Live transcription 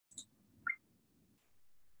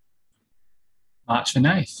March the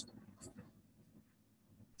 9th.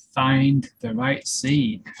 Find the right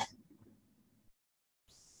seed.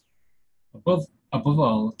 Above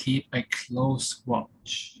all, keep a close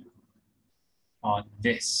watch on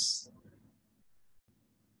this.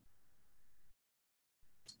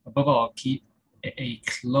 Above all, keep a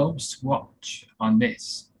close watch on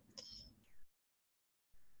this.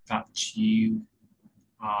 That you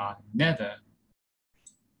are never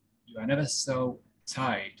so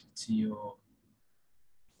tied to your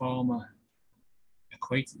former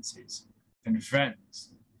acquaintances and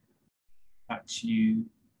friends that you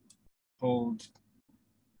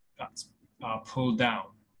are pulled down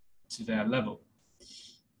to their level.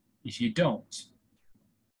 If you don't,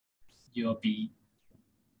 you'll be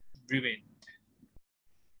ruined.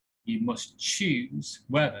 You must choose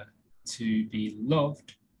whether to be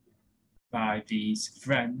loved by these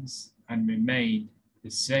friends and remain the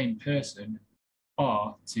same person,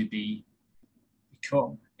 or to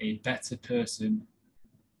become a better person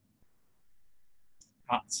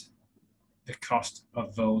at the cost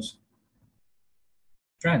of those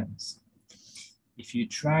friends. If you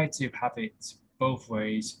try to have it both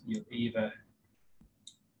ways, you'll either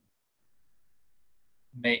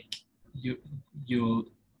you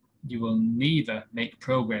will neither make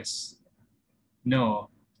progress nor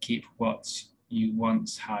keep what you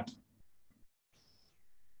once had.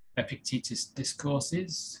 Epictetus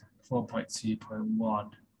Discourses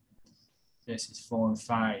 4.2.1 verses 4 and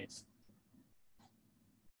 5.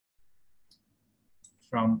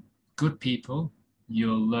 From good people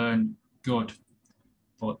you'll learn good,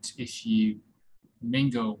 but if you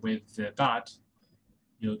mingle with the bad,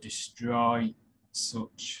 you'll destroy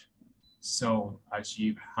such soul as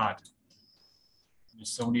you had.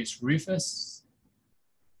 Musonius Rufus,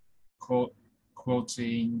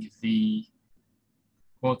 quoting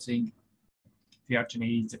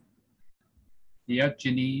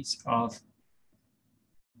Diogenes of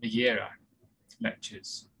Megara,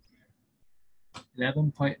 lectures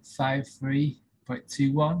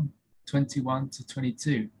 11.53.21, 21 to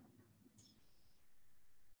 22.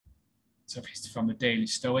 So it's from the Daily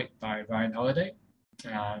Stoic by Ryan Holiday,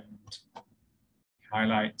 and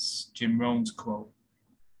highlights Jim Rohn's quote: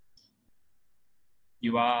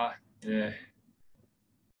 "You are the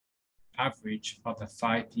average of the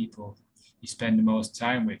 5 people you spend the most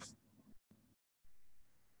time with."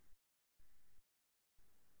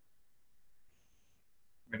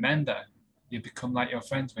 Remember, you become like your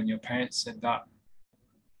friends. When your parents said that,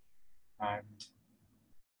 and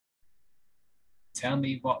tell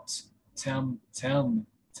me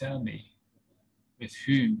with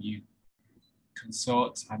whom you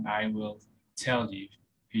consort, and I will tell you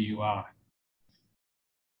who you are.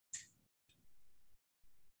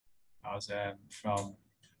 That was from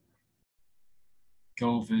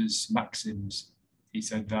Gover's Maxims. He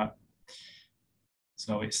said that.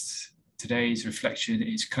 So it's today's reflection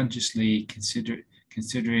is consciously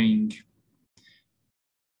considering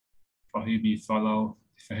for whom you follow,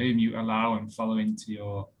 for whom you allow and follow into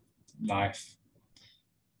your life.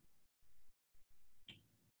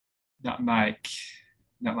 Not like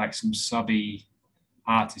some sobby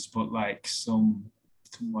artist, but like someone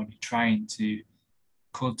trying to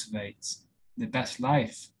cultivate the best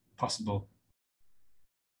life possible.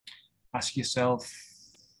 Ask yourself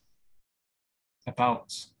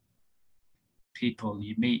about people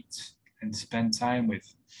you meet and spend time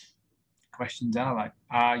with. Questions are like,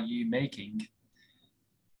 are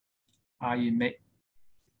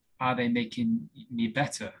they making me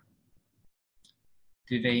better?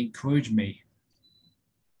 Do they encourage me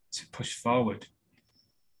to push forward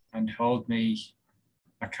and hold me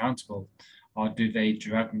accountable, or do they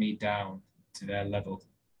drag me down to their level?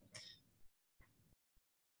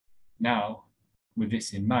 Now, with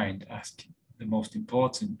this in mind, ask the most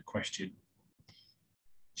important question: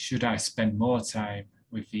 should I spend more time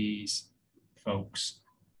with these folks?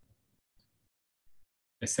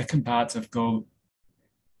 The second part of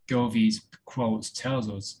Govey's quotes tells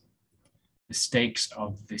us the stakes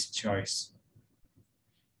of this choice.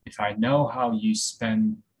 If I know how you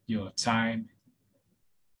spend your time,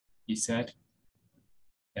 he said,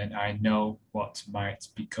 then I know what might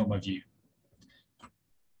become of you.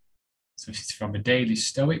 So this is from the Daily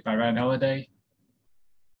Stoic by Ryan Holiday.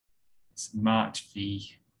 It's March the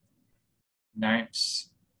 9th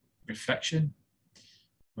reflection.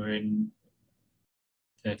 We're in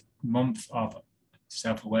the month of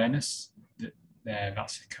self-awareness.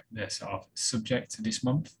 That's the sort of subject to this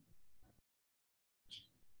month.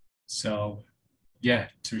 So yeah,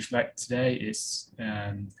 to reflect today is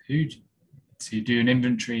to do an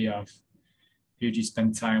inventory of who do you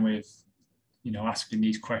spend time with, asking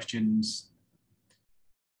these questions,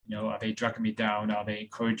 are they dragging me down? Are they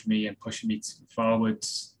encouraging me and pushing me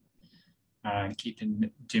forwards? And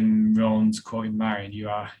keeping Jim Rohn's quote in mind, you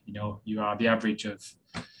are the average of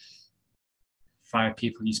 5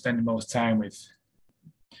 people you spend the most time with.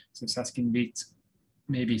 So it's asking me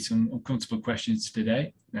maybe some uncomfortable questions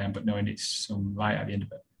today, but knowing it's some light at the end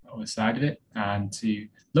of it, on the side of it, and to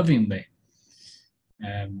lovingly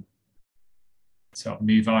sort of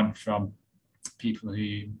move on from people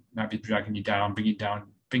who might be dragging you down, bringing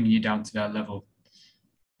you down to their level,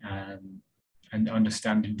 and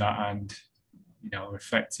understanding that, and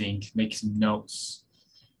reflecting, making some notes,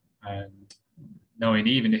 and knowing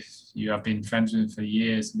even if you have been friends with them for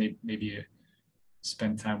years, maybe you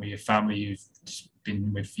spend time with your family you've just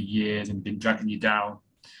been with for years and been dragging you down,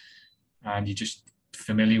 and you're just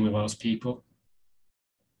familiar with those people,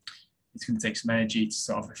 it's going to take some energy to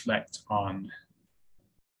sort of reflect on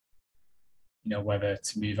whether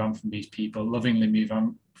to move on from these people, lovingly move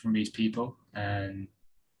on from these people, and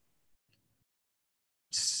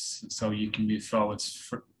so you can move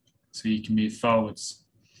forwards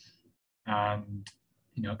and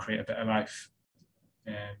create a better life,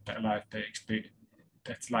 better experience,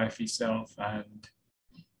 better life for yourself, and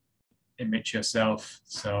enrich yourself.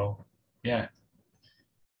 So yeah,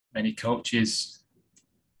 many coaches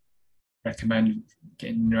recommend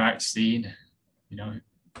getting in the right scene.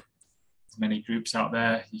 Many groups out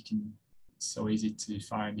there. It's so easy to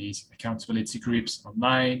find these accountability groups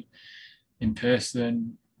online, in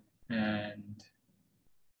person, and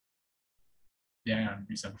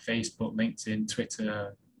it's on Facebook, LinkedIn,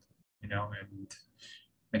 Twitter, and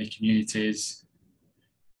many communities,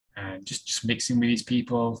 and just mixing with these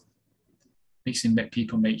people, that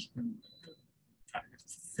people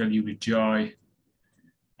fill you with joy,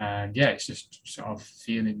 and it's just sort of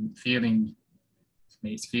feeling,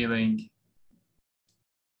 it's feeling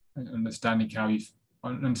and understanding how you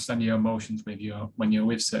understand your emotions when you're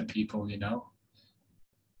with certain people,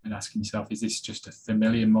 and asking yourself, is this just a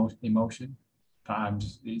familiar emotion?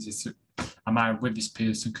 Am I with this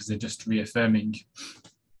person because they're just reaffirming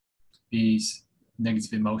these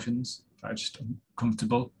negative emotions that are just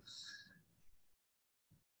uncomfortable?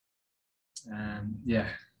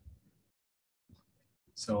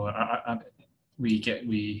 So we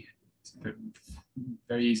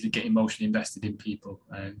very easily get emotionally invested in people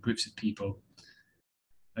and groups of people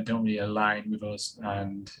that don't really align with us,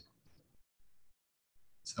 and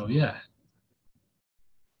so I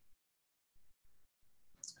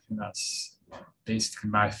think that's basically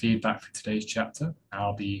my feedback for today's chapter.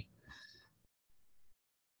 I'll be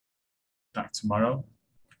back tomorrow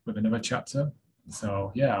with another chapter.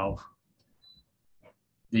 So I'll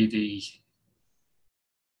leave the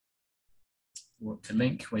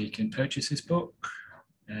link where you can purchase this book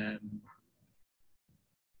from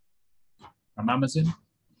Amazon.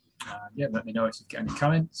 Let me know if you've got any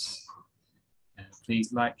comments.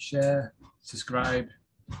 Please like, share, subscribe,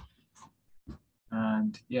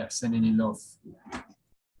 and send any love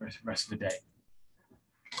for the rest of the day.